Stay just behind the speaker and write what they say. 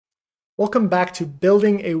Welcome back to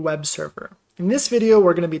building a web server. In this video,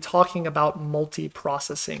 we're going to be talking about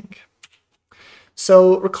multiprocessing.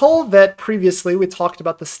 So recall that previously we talked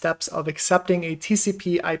about the steps of accepting a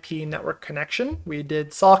TCP/IP network connection. We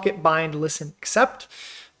did socket, bind, listen, accept.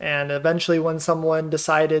 And eventually when someone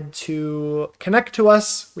decided to connect to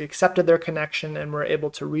us, we accepted their connection and we're able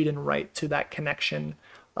to read and write to that connection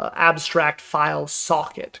abstract file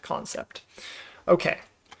socket concept. Okay,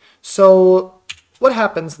 so what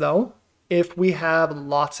happens though if we have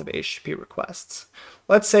lots of HTTP requests?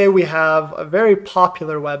 Let's say we have a very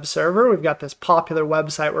popular web server. We've got this popular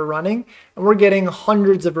website we're running, and we're getting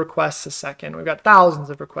hundreds of requests a second. We've got thousands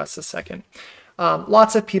of requests a second.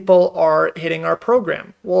 Lots of people are hitting our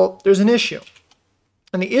program. Well, there's an issue.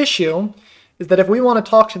 And the issue is that if we want to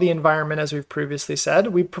talk to the environment, as we've previously said,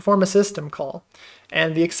 we perform a system call.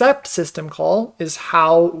 And the accept system call is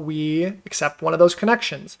how we accept one of those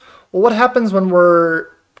connections. Well, what happens when we're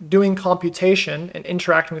doing computation and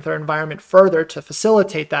interacting with our environment further to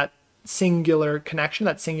facilitate that singular connection,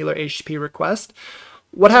 that singular HTTP request?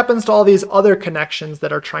 What happens to all these other connections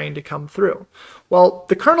that are trying to come through? Well,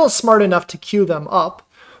 the kernel is smart enough to queue them up,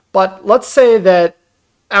 but let's say that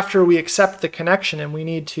after we accept the connection and we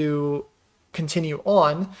need to continue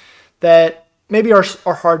on, that maybe our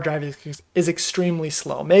hard drive is extremely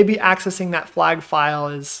slow. Maybe accessing that flag file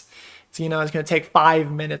is it's going to take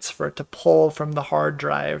 5 minutes for it to pull from the hard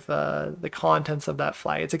drive the contents of that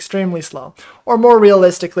flag. It's extremely slow. Or more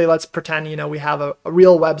realistically, let's pretend we have a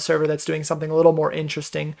real web server that's doing something a little more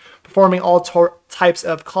interesting, performing all types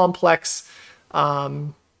of complex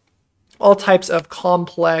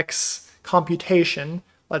computation,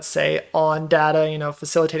 let's say, on data,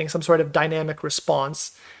 facilitating some sort of dynamic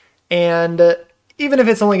response. And even if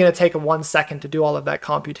it's only going to take 1 second to do all of that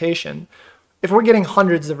computation, if we're getting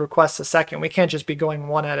hundreds of requests a second, we can't just be going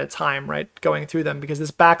one at a time, right? Going through them, because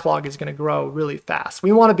this backlog is going to grow really fast.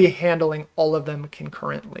 We want to be handling all of them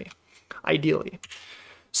concurrently, ideally.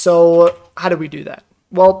 So how do we do that?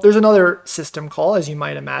 Well, there's another system call, as you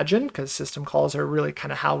might imagine, because system calls are really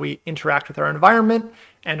kind of how we interact with our environment.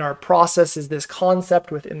 And our process is this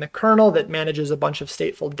concept within the kernel that manages a bunch of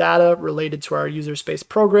stateful data related to our user space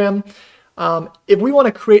program. If we want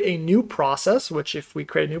to create a new process, which if we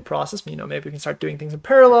create a new process, maybe we can start doing things in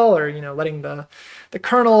parallel, or letting the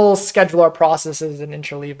kernel schedule our processes and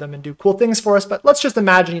interleave them and do cool things for us. But let's just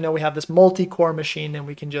imagine, we have this multi-core machine and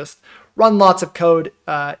we can just run lots of code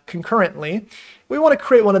concurrently. We want to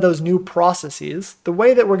create one of those new processes. The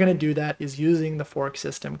way that we're going to do that is using the fork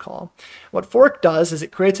system call. What fork does is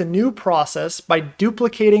it creates a new process by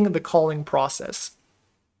duplicating the calling process.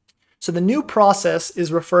 So the new process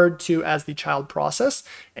is referred to as the child process,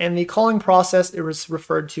 and the calling process is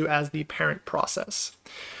referred to as the parent process.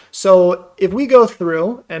 So if we go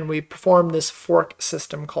through and we perform this fork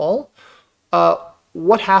system call,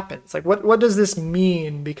 what happens? Like, what does this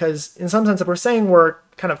mean? Because in some sense, if we're saying we're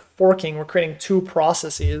kind of forking, we're creating two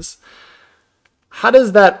processes, how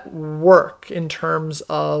does that work in terms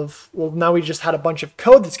of, well, now we just had a bunch of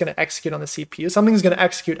code that's going to execute on the CPU. Something's going to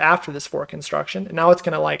execute after this fork instruction, and now it's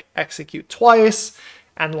going to execute twice.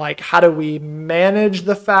 And how do we manage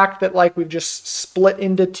the fact that we've just split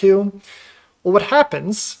into two? Well, what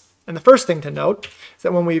happens, and the first thing to note is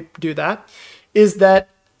that when we do that, is that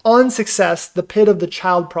on success, the PID of the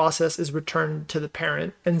child process is returned to the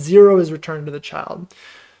parent, and 0 is returned to the child.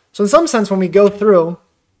 So in some sense, when we go through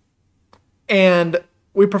and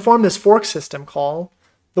we perform this fork system call,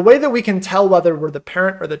 the way that we can tell whether we're the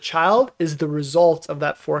parent or the child is the result of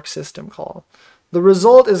that fork system call. The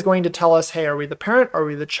result is going to tell us, hey, are we the parent or are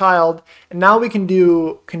we the child? And now we can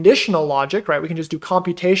do conditional logic, right? We can just do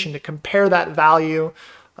computation to compare that value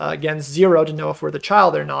against 0 to know if we're the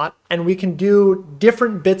child or not. And we can do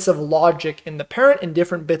different bits of logic in the parent and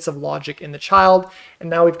different bits of logic in the child. And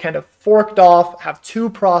now we've kind of forked off, have two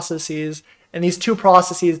processes. And these two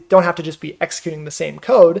processes don't have to just be executing the same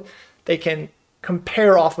code. They can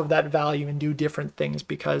compare off of that value and do different things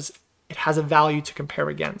because it has a value to compare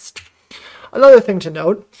against. Another thing to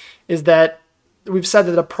note is that we've said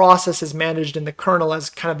that a process is managed in the kernel as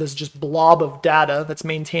kind of this just blob of data that's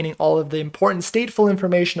maintaining all of the important stateful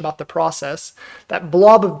information about the process. That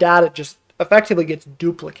blob of data just effectively gets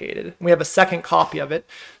duplicated. We have a second copy of it.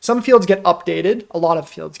 Some fields get updated. A lot of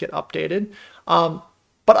fields get updated.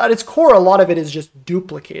 But at its core, a lot of it is just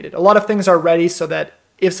duplicated. A lot of things are ready so that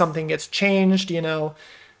if something gets changed,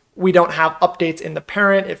 we don't have updates in the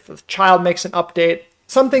parent. If the child makes an update,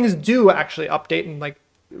 some things do actually update. And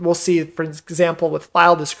we'll see, for example, with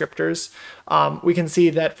file descriptors, we can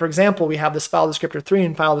see that, for example, we have this file descriptor 3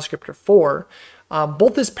 and file descriptor 4.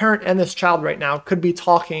 Both this parent and this child right now could be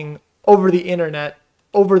talking over the internet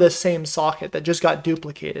over the same socket that just got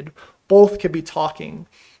duplicated. Both could be talking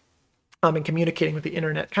and communicating with the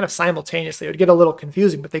internet kind of simultaneously. It would get a little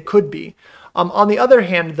confusing, but they could be. On the other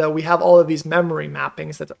hand, though, we have all of these memory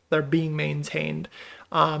mappings that they're being maintained.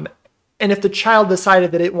 And if the child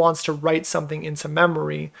decided that it wants to write something into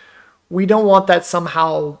memory, we don't want that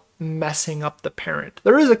somehow messing up the parent.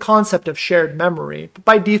 There is a concept of shared memory, but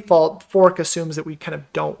by default, fork assumes that we kind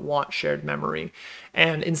of don't want shared memory.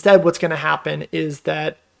 And instead, what's going to happen is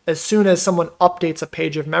that as soon as someone updates a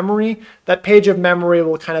page of memory, that page of memory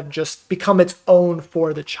will kind of just become its own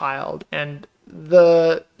for the child, and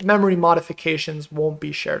the memory modifications won't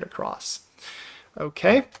be shared across.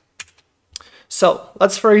 Okay, so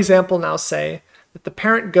let's, for example, now say that the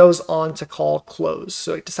parent goes on to call close.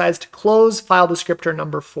 So it decides to close file descriptor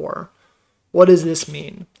number 4. What does this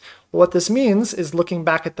mean? Well, what this means is, looking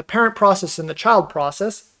back at the parent process and the child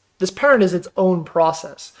process, this parent is its own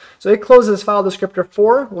process. So it closes file descriptor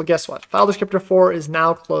 4. Well, guess what? File descriptor 4 is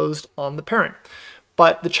now closed on the parent.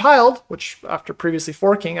 But the child, which after previously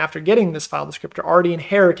forking, after getting this file descriptor, already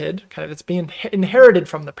inherited, kind of it's being inherited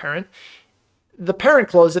from the parent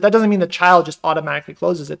closed it. That doesn't mean the child just automatically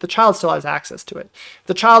closes it. The child still has access to it. If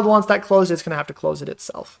the child wants that closed, it's going to have to close it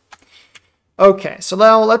itself. Okay, so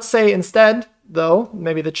now let's say instead, though,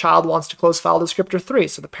 maybe the child wants to close file descriptor 3.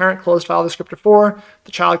 So the parent closed file descriptor 4,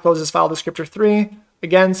 the child closes file descriptor 3.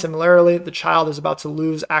 Again, similarly, the child is about to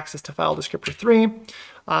lose access to file descriptor 3.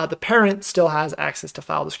 The parent still has access to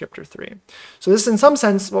file descriptor 3. So this, in some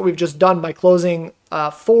sense, what we've just done by closing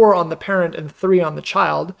 4 on the parent and 3 on the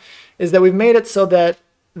child, is that we've made it so that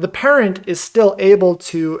the parent is still able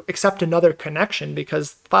to accept another connection,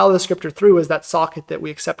 because file descriptor 3 was that socket that we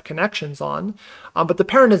accept connections on, but the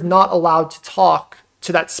parent is not allowed to talk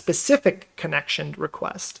to that specific connection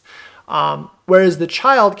request, whereas the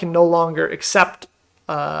child can no longer accept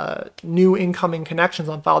new incoming connections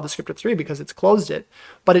on file descriptor 3 because it's closed it,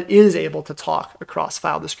 but it is able to talk across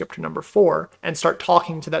file descriptor number 4 and start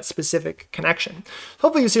talking to that specific connection.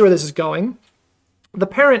 Hopefully you see where this is going. The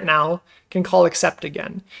parent now can call accept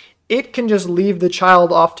again. It can just leave the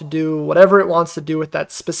child off to do whatever it wants to do with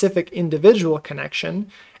that specific individual connection,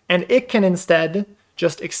 and it can instead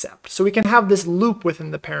just accept. So we can have this loop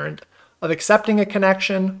within the parent of accepting a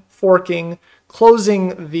connection, forking,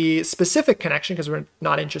 closing the specific connection because we're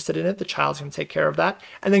not interested in it, the child's going to take care of that,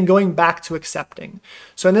 and then going back to accepting.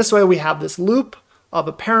 So in this way we have this loop of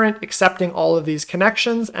a parent accepting all of these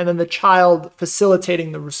connections, and then the child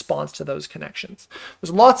facilitating the response to those connections.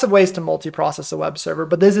 There's lots of ways to multiprocess a web server,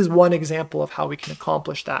 but this is one example of how we can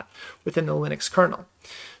accomplish that within the Linux kernel.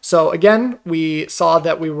 So again, we saw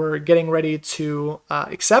that we were getting ready to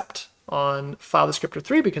accept on file descriptor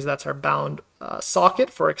 3 because that's our bound socket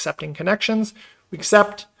for accepting connections. We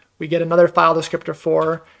accept, we get another file descriptor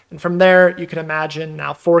 4, and from there you can imagine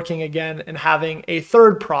now forking again and having a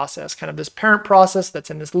third process, kind of this parent process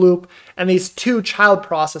that's in this loop, and these two child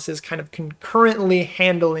processes kind of concurrently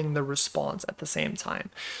handling the response at the same time.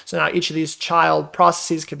 So now each of these child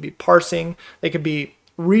processes could be parsing, they could be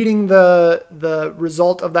reading the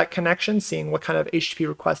result of that connection, seeing what kind of HTTP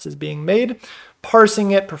request is being made,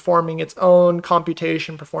 parsing it, performing its own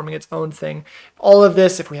computation, performing its own thing. All of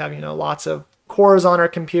this, if we have lots of cores on our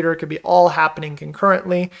computer, could be all happening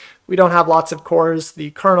concurrently. We don't have lots of cores.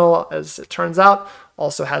 The kernel, as it turns out,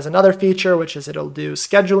 also has another feature, which is it'll do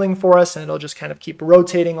scheduling for us, and it'll just kind of keep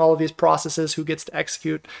rotating all of these processes who gets to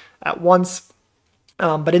execute at once.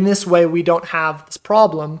 But in this way, we don't have this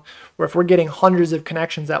problem where if we're getting hundreds of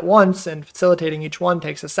connections at once and facilitating each one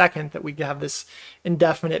takes a second, that we have this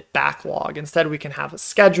indefinite backlog. Instead, we can have a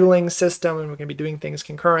scheduling system, and we can be doing things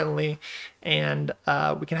concurrently, and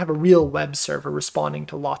we can have a real web server responding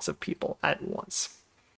to lots of people at once.